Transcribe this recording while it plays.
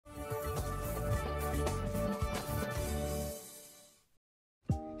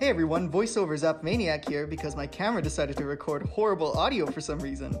Hey everyone, voiceover Zapf Maniac here because my camera decided to record horrible audio for some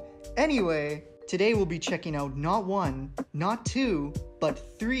reason. Anyway, today we'll be checking out not one, not two,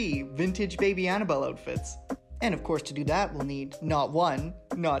 but 3 vintage Baby Annabell outfits. And of course to do that we'll need not one,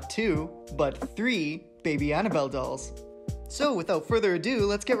 not two, but 3 Baby Annabell dolls. So without further ado,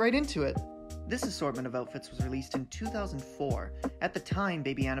 let's get right into it. This assortment of outfits was released in 2004. At the time,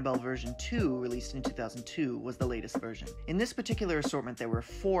 Baby Annabell version 2, released in 2002, was the latest version. In this particular assortment, there were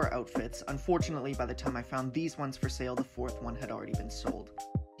 4 outfits. Unfortunately, by the time I found these ones for sale, the 4th one had already been sold.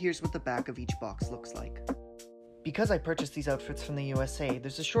 Here's what the back of each box looks like. Because I purchased these outfits from the USA,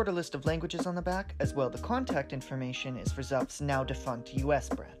 there's a shorter list of languages on the back, as well the contact information is for Zapf's now defunct US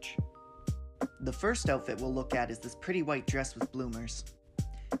branch. The first outfit we'll look at is this pretty white dress with bloomers.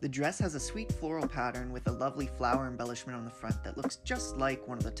 The dress has a sweet floral pattern with a lovely flower embellishment on the front that looks just like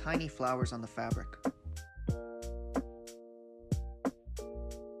one of the tiny flowers on the fabric.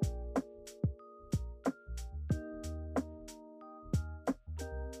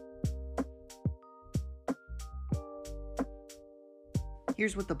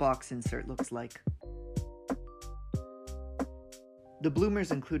 Here's what the box insert looks like. The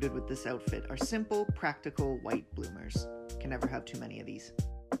bloomers included with this outfit are simple, practical, white bloomers. Can never have too many of these.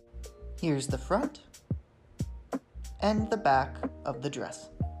 Here's the front and the back of the dress.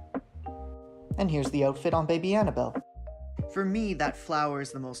 And here's the outfit on Baby Annabell. For me, that flower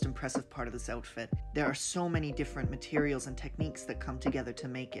is the most impressive part of this outfit. There are so many different materials and techniques that come together to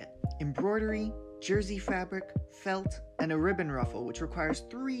make it. Embroidery, jersey fabric, felt, and a ribbon ruffle, which requires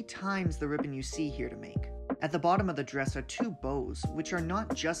 3 times the ribbon you see here to make. At the bottom of the dress are 2 bows, which are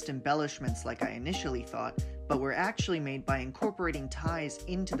not just embellishments like I initially thought, but were actually made by incorporating ties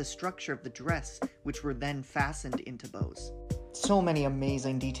into the structure of the dress, which were then fastened into bows. So many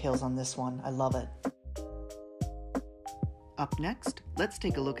amazing details on this one, I love it. Up next, let's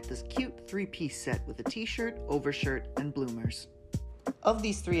take a look at this cute 3-piece set with a t-shirt, overshirt, and bloomers. Of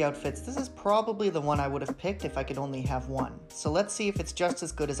these 3 outfits, this is probably the one I would have picked if I could only have one, so let's see if it's just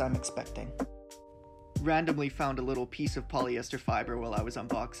as good as I'm expecting. Randomly found a little piece of polyester fiber while I was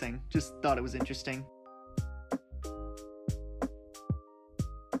unboxing. Just thought it was interesting.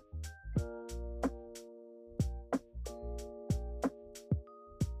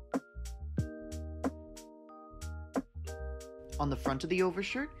 On the front of the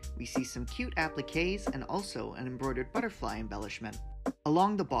overshirt, we see some cute appliques and also an embroidered butterfly embellishment.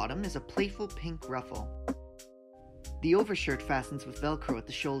 Along the bottom is a playful pink ruffle. The overshirt fastens with Velcro at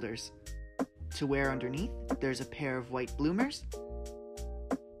the shoulders. To wear underneath, there's a pair of white bloomers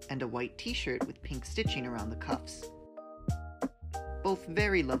and a white t-shirt with pink stitching around the cuffs. Both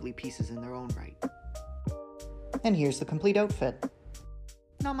very lovely pieces in their own right. And here's the complete outfit.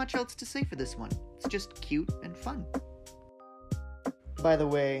 Not much else to say for this one. It's just cute and fun. By the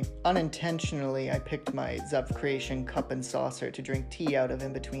way, unintentionally I picked my Zapf Creation cup and saucer to drink tea out of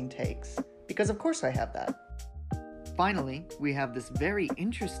in between takes, because of course I have that. Finally, we have this very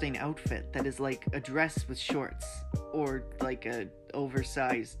interesting outfit that is like a dress with shorts, or like a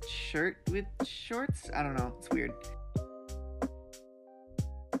oversized shirt with shorts? I don't know, it's weird.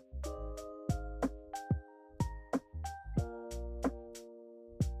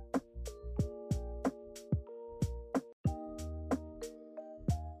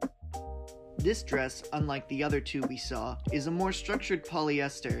 This dress, unlike the other 2 we saw, is a more structured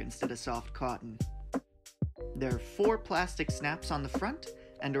polyester instead of soft cotton. There are 4 plastic snaps on the front,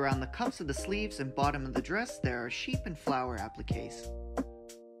 and around the cuffs of the sleeves and bottom of the dress there are sheep and flower appliques.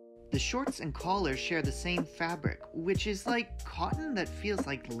 The shorts and collar share the same fabric, which is like cotton that feels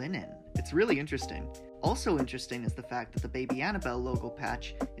like linen. It's really interesting. Also interesting is the fact that the Baby Annabell logo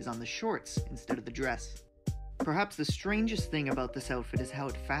patch is on the shorts instead of the dress. Perhaps the strangest thing about this outfit is how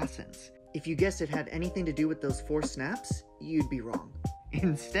it fastens. If you guessed it had anything to do with those 4 snaps, you'd be wrong.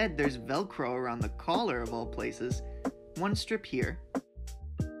 Instead, there's Velcro around the collar of all places, 1 strip here,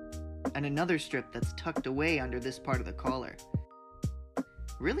 and another strip that's tucked away under this part of the collar.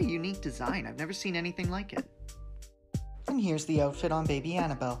 Really unique design, I've never seen anything like it. And here's the outfit on Baby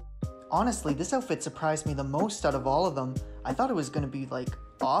Annabell. Honestly, this outfit surprised me the most out of all of them. I thought it was gonna be like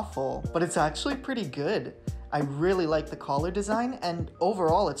awful, but it's actually pretty good. I really like the collar design, and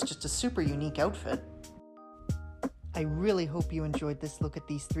overall it's just a super unique outfit. I really hope you enjoyed this look at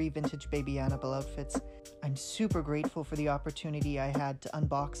these 3 vintage Baby Annabell outfits. I'm super grateful for the opportunity I had to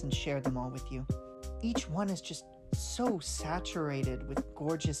unbox and share them all with you. Each one is just so saturated with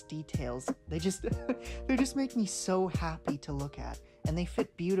gorgeous details. They just make me so happy to look at, and they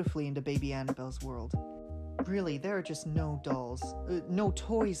fit beautifully into Baby Annabell's world. Really, there are just no dolls, no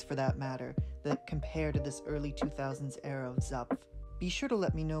toys for that matter, that compare to this early 2000s era of Zapf. Be sure to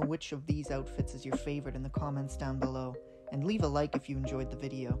let me know which of these outfits is your favorite in the comments down below, and leave a like if you enjoyed the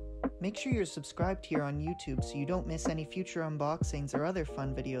video. Make sure you're subscribed here on YouTube so you don't miss any future unboxings or other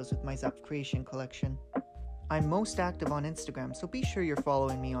fun videos with my Zapf Creation collection. I'm most active on Instagram, so be sure you're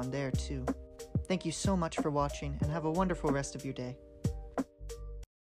following me on there too. Thank you so much for watching, and have a wonderful rest of your day.